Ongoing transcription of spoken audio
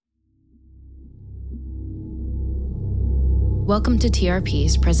Welcome to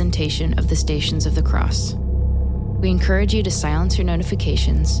TRP's presentation of the Stations of the Cross. We encourage you to silence your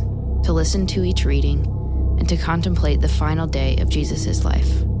notifications, to listen to each reading, and to contemplate the final day of Jesus' life.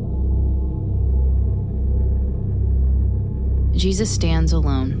 Jesus stands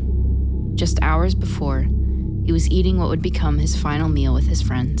alone. Just hours before, he was eating what would become his final meal with his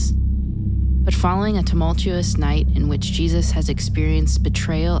friends. But following a tumultuous night in which Jesus has experienced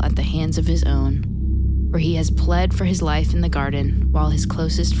betrayal at the hands of his own, where he has pled for his life in the garden while his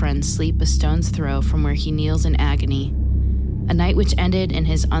closest friends sleep a stone's throw from where he kneels in agony, a night which ended in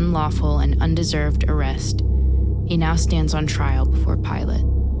his unlawful and undeserved arrest, he now stands on trial before Pilate.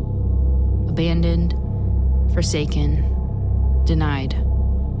 Abandoned, forsaken, denied,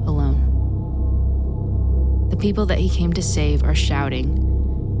 alone. The people that he came to save are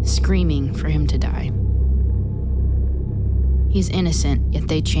shouting, screaming for him to die. He's innocent, yet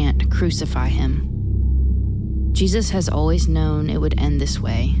they chant, "Crucify him." Jesus has always known it would end this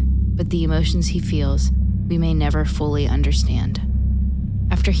way, but the emotions he feels, we may never fully understand.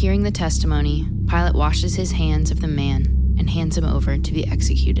 After hearing the testimony, Pilate washes his hands of the man and hands him over to be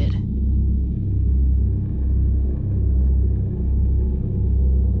executed.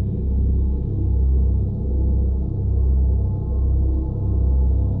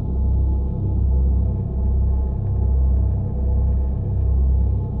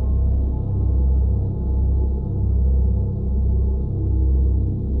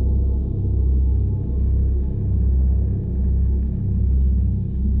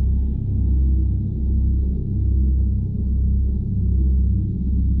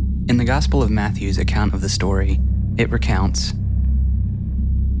 In the Gospel of Matthew's account of the story, it recounts,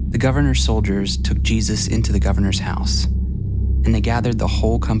 "The governor's soldiers took Jesus into the governor's house, and they gathered the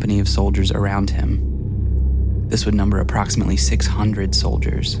whole company of soldiers around him. This would number approximately 600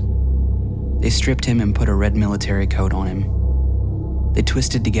 soldiers. They stripped him and put a red military coat on him. They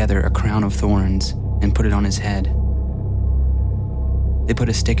twisted together a crown of thorns and put it on his head. They put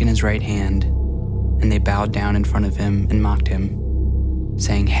a stick in his right hand, and they bowed down in front of him and mocked him,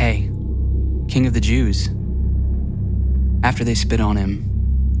 saying, 'Hey, King of the Jews.' After they spit on him,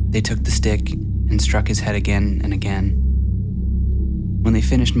 they took the stick and struck his head again and again. When they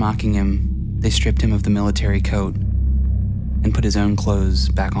finished mocking him, they stripped him of the military coat and put his own clothes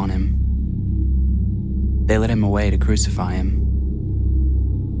back on him. They led him away to crucify him."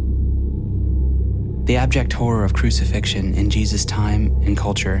 The abject horror of crucifixion in Jesus' time and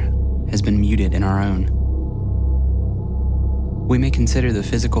culture has been muted in our own. We may consider the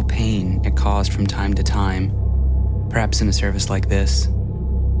physical pain it caused from time to time, perhaps in a service like this,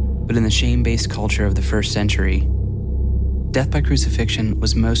 but in the shame-based culture of the first century, death by crucifixion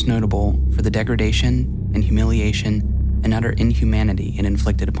was most notable for the degradation and humiliation and utter inhumanity it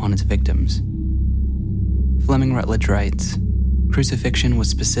inflicted upon its victims. Fleming Rutledge writes, "Crucifixion was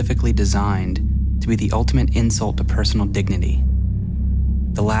specifically designed to be the ultimate insult to personal dignity,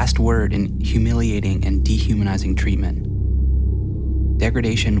 the last word in humiliating and dehumanizing treatment.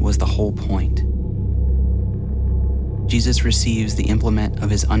 Degradation was the whole point. Jesus receives the implement of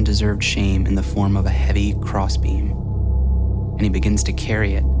his undeserved shame in the form of a heavy crossbeam, and he begins to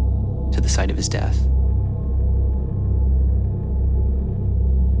carry it to the site of his death."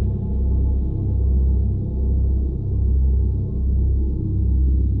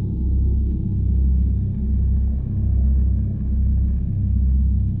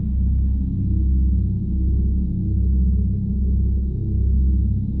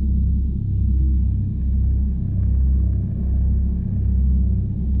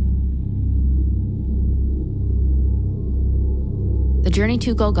 The journey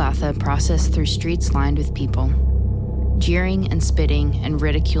to Golgotha processed through streets lined with people, jeering and spitting and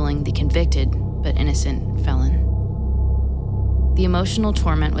ridiculing the convicted but innocent felon. The emotional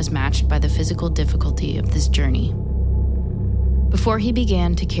torment was matched by the physical difficulty of this journey. Before he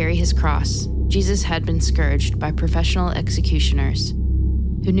began to carry his cross, Jesus had been scourged by professional executioners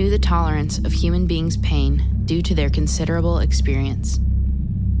who knew the tolerance of human beings' pain due to their considerable experience.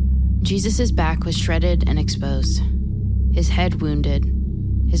 Jesus' back was shredded and exposed, his head wounded,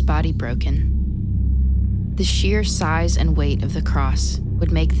 his body broken. The sheer size and weight of the cross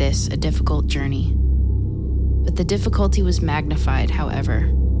would make this a difficult journey. But the difficulty was magnified, however,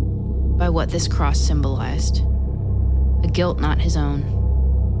 by what this cross symbolized. A guilt not his own,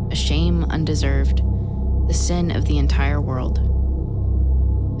 a shame undeserved, the sin of the entire world.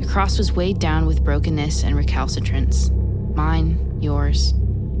 The cross was weighed down with brokenness and recalcitrance, mine, yours,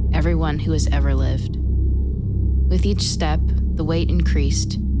 everyone who has ever lived. With each step, the weight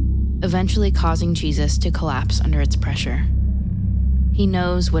increased, eventually causing Jesus to collapse under its pressure. He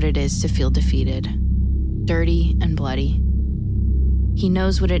knows what it is to feel defeated, dirty and bloody, He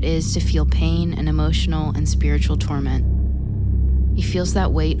knows what it is to feel pain and emotional and spiritual torment. He feels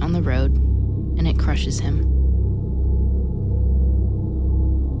that weight on the road, and it crushes him.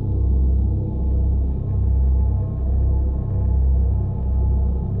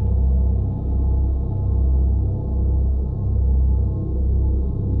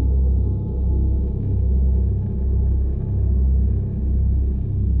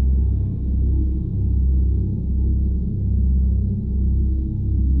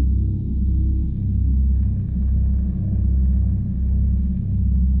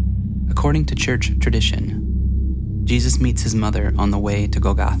 According to church tradition, Jesus meets his mother on the way to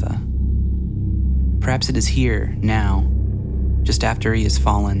Golgotha. Perhaps it is here, now, just after he has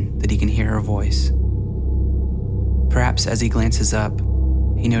fallen, that he can hear her voice. Perhaps as he glances up,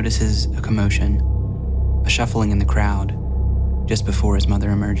 he notices a commotion, a shuffling in the crowd, just before his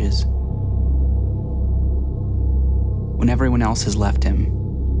mother emerges. When everyone else has left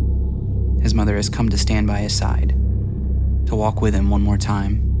him, his mother has come to stand by his side, to walk with him one more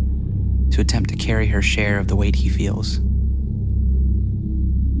time, to attempt to carry her share of the weight he feels.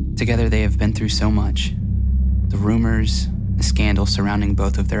 Together they have been through so much. The rumors, the scandal surrounding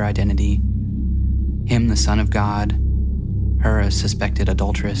both of their identity, him the son of God, her a suspected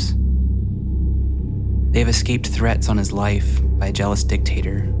adulteress. They have escaped threats on his life by a jealous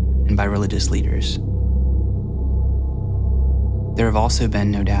dictator and by religious leaders. There have also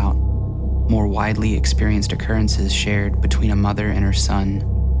been, no doubt, more widely experienced occurrences shared between a mother and her son.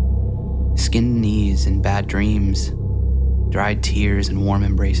 Skinned knees and bad dreams, dried tears and warm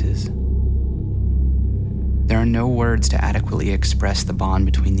embraces. There are no words to adequately express the bond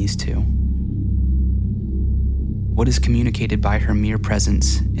between these two. What is communicated by her mere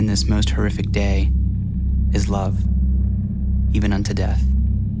presence in this most horrific day is love, even unto death.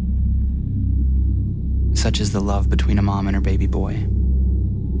 Such is the love between a mom and her baby boy.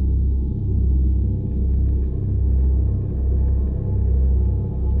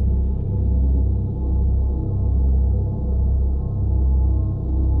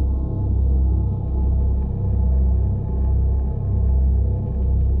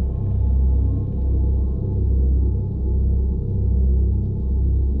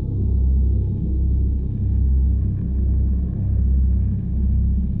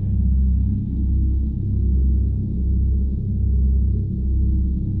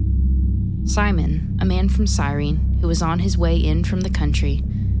 Simon, a man from Cyrene, who was on his way in from the country,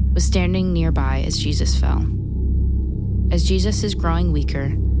 was standing nearby as Jesus fell. As Jesus is growing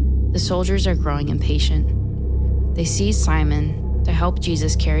weaker, the soldiers are growing impatient. They seize Simon to help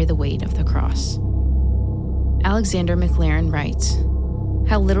Jesus carry the weight of the cross. Alexander Maclaren writes,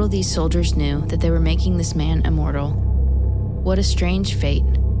 "How little these soldiers knew that they were making this man immortal. What a strange fate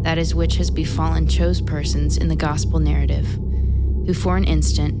that is which has befallen chosen persons in the gospel narrative, who for an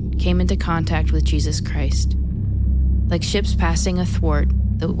instant came into contact with Jesus Christ. Like ships passing athwart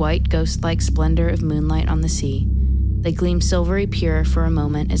the white ghost-like splendor of moonlight on the sea, they gleam silvery pure for a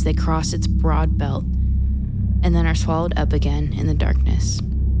moment as they cross its broad belt, and then are swallowed up again in the darkness.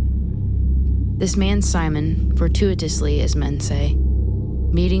 This man Simon, fortuitously as men say,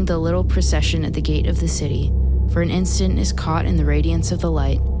 meeting the little procession at the gate of the city, for an instant is caught in the radiance of the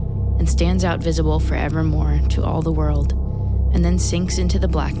light, and stands out visible forevermore to all the world, and then sinks into the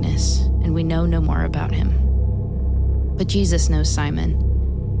blackness, and we know no more about him. But Jesus knows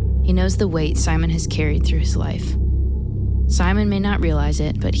Simon. He knows the weight Simon has carried through his life. Simon may not realize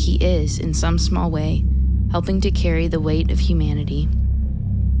it, but he is, in some small way, helping to carry the weight of humanity.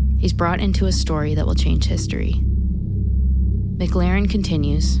 He's brought into a story that will change history." Maclaren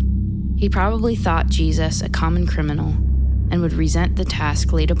continues, "He probably thought Jesus a common criminal and would resent the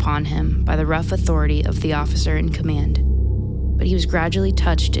task laid upon him by the rough authority of the officer in command. But he was gradually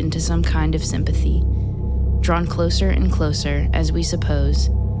touched into some kind of sympathy, drawn closer and closer, as we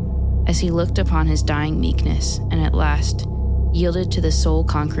suppose, as he looked upon his dying meekness and at last yielded to the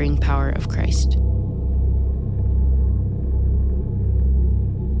soul-conquering power of Christ."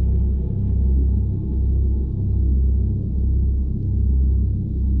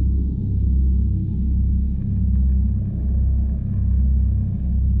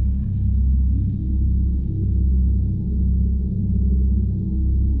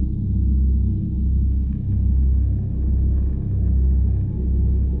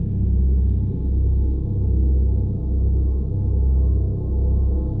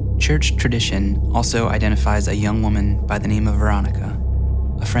 Church tradition also identifies a young woman by the name of Veronica,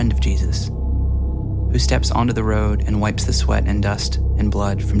 a friend of Jesus, who steps onto the road and wipes the sweat and dust and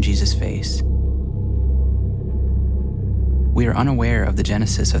blood from Jesus' face. We are unaware of the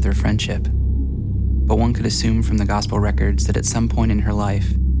genesis of their friendship, but one could assume from the gospel records that at some point in her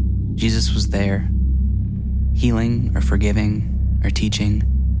life, Jesus was there, healing or forgiving or teaching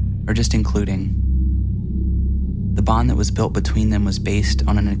or just including. The bond that was built between them was based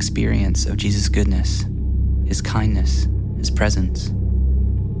on an experience of Jesus' goodness, his kindness, his presence.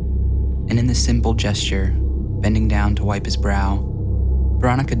 And in this simple gesture, bending down to wipe his brow,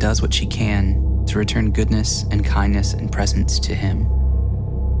 Veronica does what she can to return goodness and kindness and presence to him.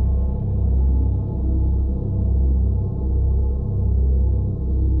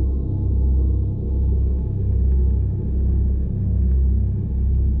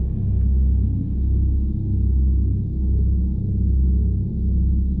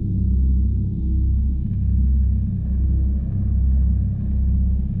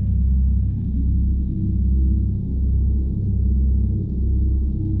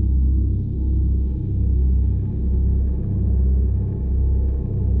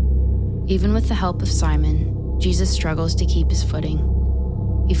 Even with the help of Simon, Jesus struggles to keep his footing.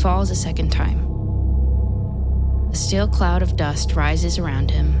 He falls a second time. A stale cloud of dust rises around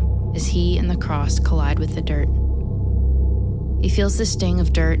him as he and the cross collide with the dirt. He feels the sting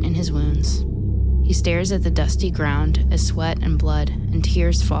of dirt in his wounds. He stares at the dusty ground as sweat and blood and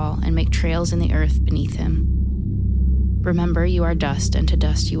tears fall and make trails in the earth beneath him. Remember, you are dust, and to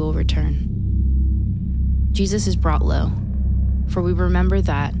dust you will return. Jesus is brought low, for we remember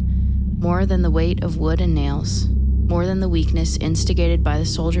that more than the weight of wood and nails, more than the weakness instigated by the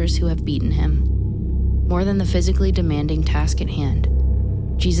soldiers who have beaten him, more than the physically demanding task at hand,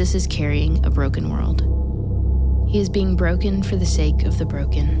 Jesus is carrying a broken world. He is being broken for the sake of the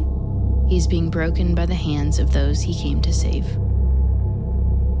broken. He is being broken by the hands of those he came to save.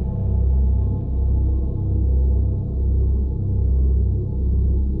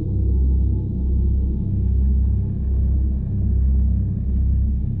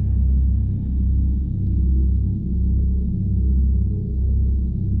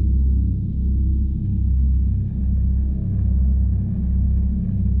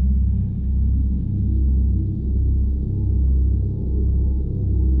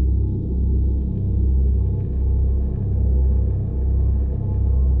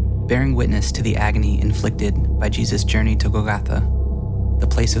 Bearing witness to the agony inflicted by Jesus' journey to Golgotha, the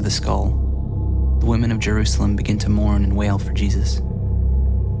place of the skull, the women of Jerusalem begin to mourn and wail for Jesus.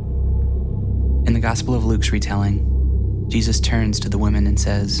 In the Gospel of Luke's retelling, Jesus turns to the women and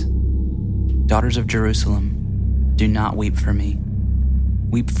says, "Daughters of Jerusalem, do not weep for me.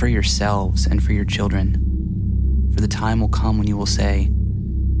 Weep for yourselves and for your children. For the time will come when you will say,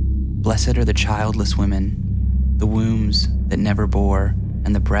 'Blessed are the childless women, the wombs that never bore,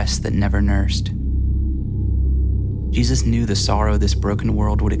 and the breasts that never nursed.'" Jesus knew the sorrow this broken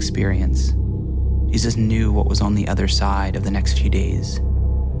world would experience. Jesus knew what was on the other side of the next few days.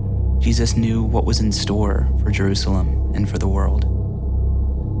 Jesus knew what was in store for Jerusalem and for the world.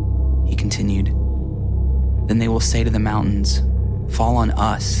 He continued, "Then they will say to the mountains, 'Fall on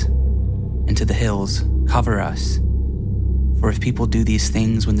us,' and to the hills, 'Cover us.' For if people do these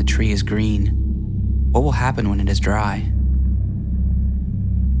things when the tree is green, what will happen when it is dry?"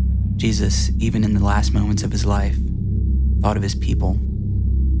 Jesus, even in the last moments of his life, thought of his people.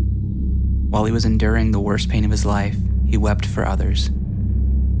 While he was enduring the worst pain of his life, he wept for others.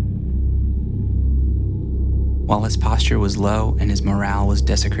 While his posture was low and his morale was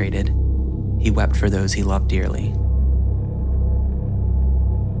desecrated, he wept for those he loved dearly.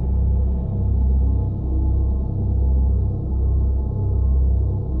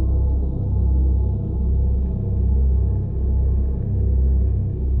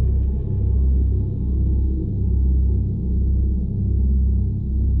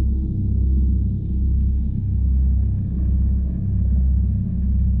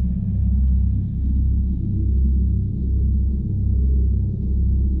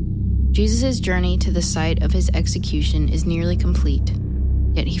 Jesus' journey to the site of his execution is nearly complete,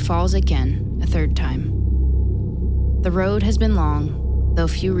 yet he falls again, a third time. The road has been long, though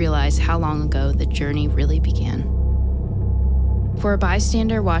few realize how long ago the journey really began. For a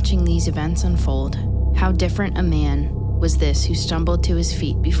bystander watching these events unfold, how different a man was this who stumbled to his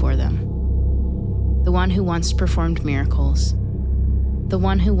feet before them. The one who once performed miracles, the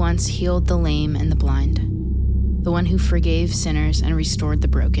one who once healed the lame and the blind, the one who forgave sinners and restored the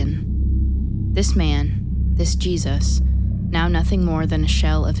broken. This man, this Jesus, now nothing more than a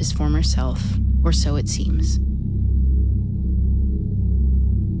shell of his former self, or so it seems.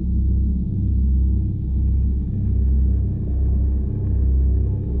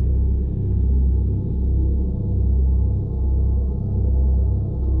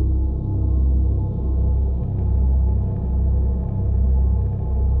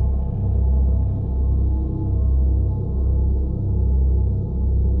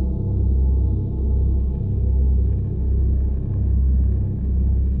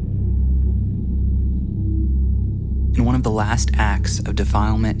 last acts of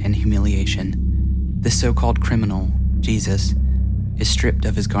defilement and humiliation, this so-called criminal, Jesus, is stripped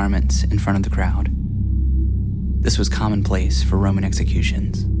of his garments in front of the crowd. This was commonplace for Roman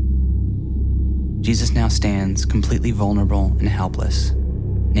executions. Jesus now stands completely vulnerable and helpless,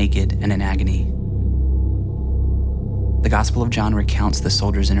 naked and in agony. The Gospel of John recounts the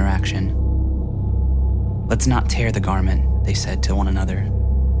soldiers' interaction. "Let's not tear the garment," they said to one another.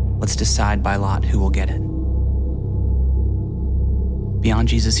 "Let's decide by lot who will get it." Beyond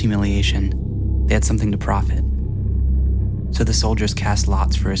Jesus' humiliation, they had something to profit. So the soldiers cast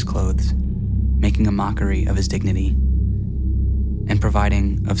lots for his clothes, making a mockery of his dignity, and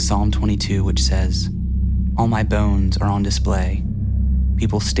providing of Psalm 22, which says, "All my bones are on display.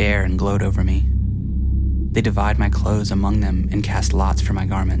 People stare and gloat over me. They divide my clothes among them and cast lots for my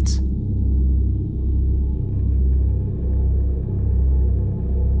garments."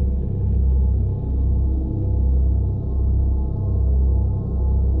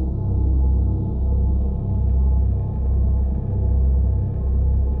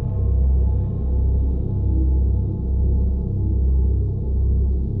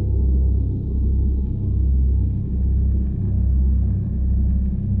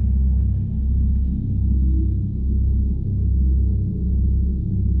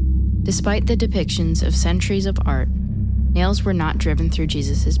 Despite the depictions of centuries of art, nails were not driven through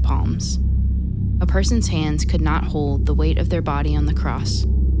Jesus' palms. A person's hands could not hold the weight of their body on the cross.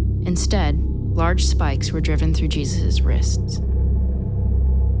 Instead, large spikes were driven through Jesus' wrists.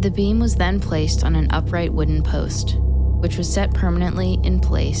 The beam was then placed on an upright wooden post, which was set permanently in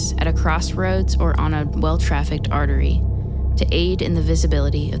place at a crossroads or on a well-trafficked artery to aid in the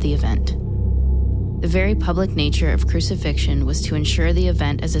visibility of the event. The very public nature of crucifixion was to ensure the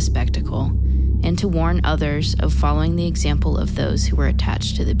event as a spectacle and to warn others of following the example of those who were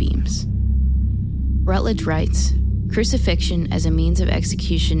attached to the beams. Rutledge writes, "Crucifixion as a means of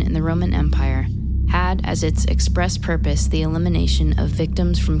execution in the Roman Empire had as its express purpose the elimination of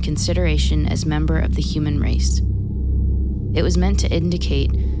victims from consideration as member of the human race. It was meant to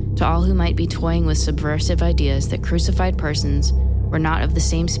indicate to all who might be toying with subversive ideas that crucified persons were not of the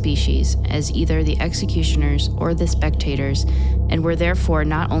same species as either the executioners or the spectators, and were therefore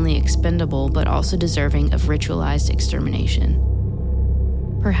not only expendable but also deserving of ritualized extermination."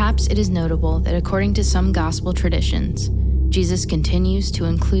 Perhaps it is notable that according to some gospel traditions, Jesus continues to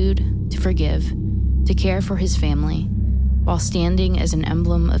include, to forgive, to care for his family, while standing as an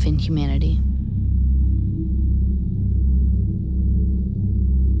emblem of inhumanity.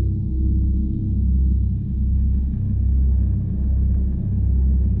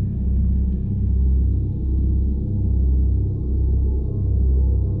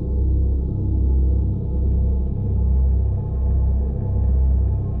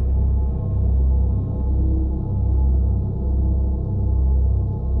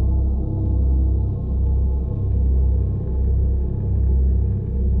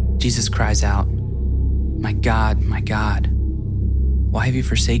 Jesus cries out, my God, why have you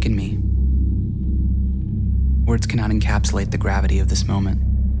forsaken me?" Words cannot encapsulate the gravity of this moment.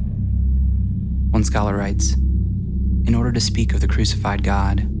 One scholar writes, "In order to speak of the crucified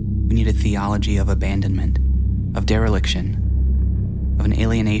God, we need a theology of abandonment, of dereliction, of an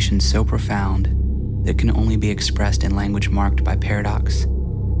alienation so profound that it can only be expressed in language marked by paradox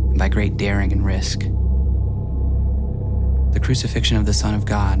and by great daring and risk. The crucifixion of the Son of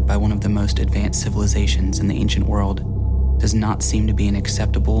God by one of the most advanced civilizations in the ancient world does not seem to be an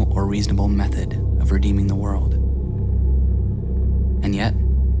acceptable or reasonable method of redeeming the world. And yet,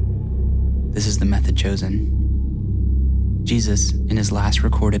 this is the method chosen. Jesus, in his last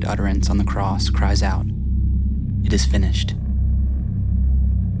recorded utterance on the cross, cries out, 'It is finished.'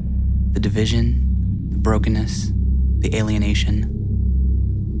 The division, the brokenness, the alienation,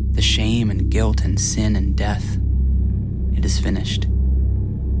 the shame and guilt and sin and death, it is finished.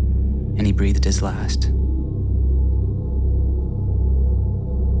 And he breathed his last.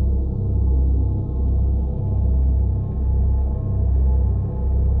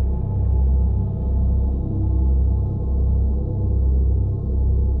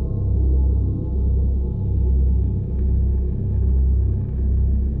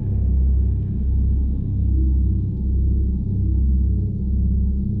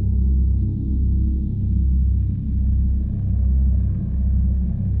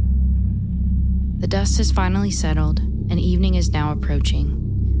 The dust has finally settled, and evening is now approaching.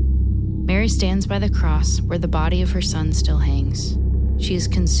 Mary stands by the cross where the body of her son still hangs. She is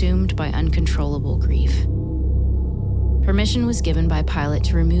consumed by uncontrollable grief. Permission was given by Pilate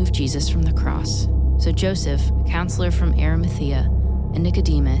to remove Jesus from the cross, so Joseph, a counselor from Arimathea, and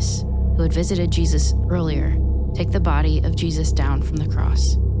Nicodemus, who had visited Jesus earlier, take the body of Jesus down from the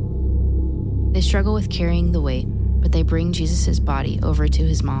cross. They struggle with carrying the weight, but they bring Jesus' body over to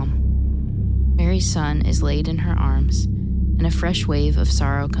his mom. Mary's son is laid in her arms, and a fresh wave of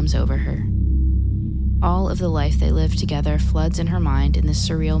sorrow comes over her. All of the life they lived together floods in her mind in this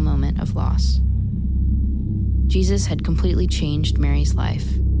surreal moment of loss. Jesus had completely changed Mary's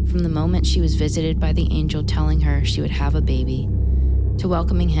life, from the moment she was visited by the angel telling her she would have a baby, to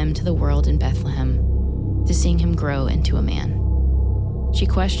welcoming him to the world in Bethlehem, to seeing him grow into a man. She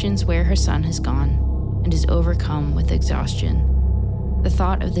questions where her son has gone and is overcome with exhaustion. The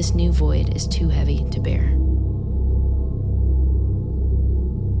thought of this new void is too heavy to bear.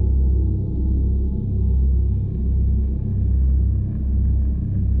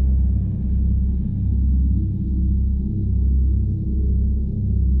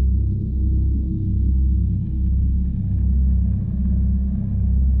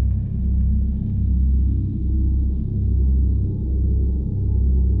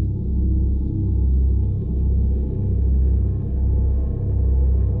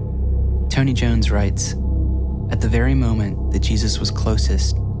 Tony Jones writes, "At the very moment that Jesus was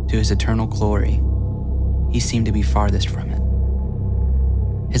closest to his eternal glory, he seemed to be farthest from it.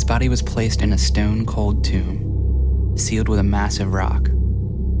 His body was placed in a stone-cold tomb, sealed with a massive rock,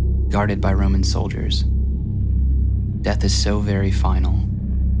 guarded by Roman soldiers. Death is so very final.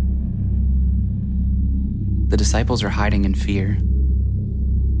 The disciples are hiding in fear.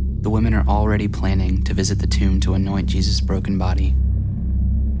 The women are already planning to visit the tomb to anoint Jesus' broken body.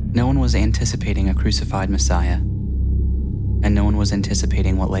 No one was anticipating a crucified Messiah, and no one was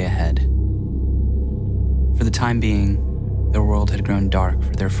anticipating what lay ahead. For the time being, their world had grown dark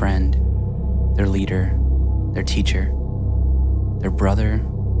for their friend, their leader, their teacher, their brother,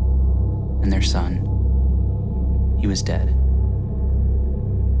 and their son. He was dead.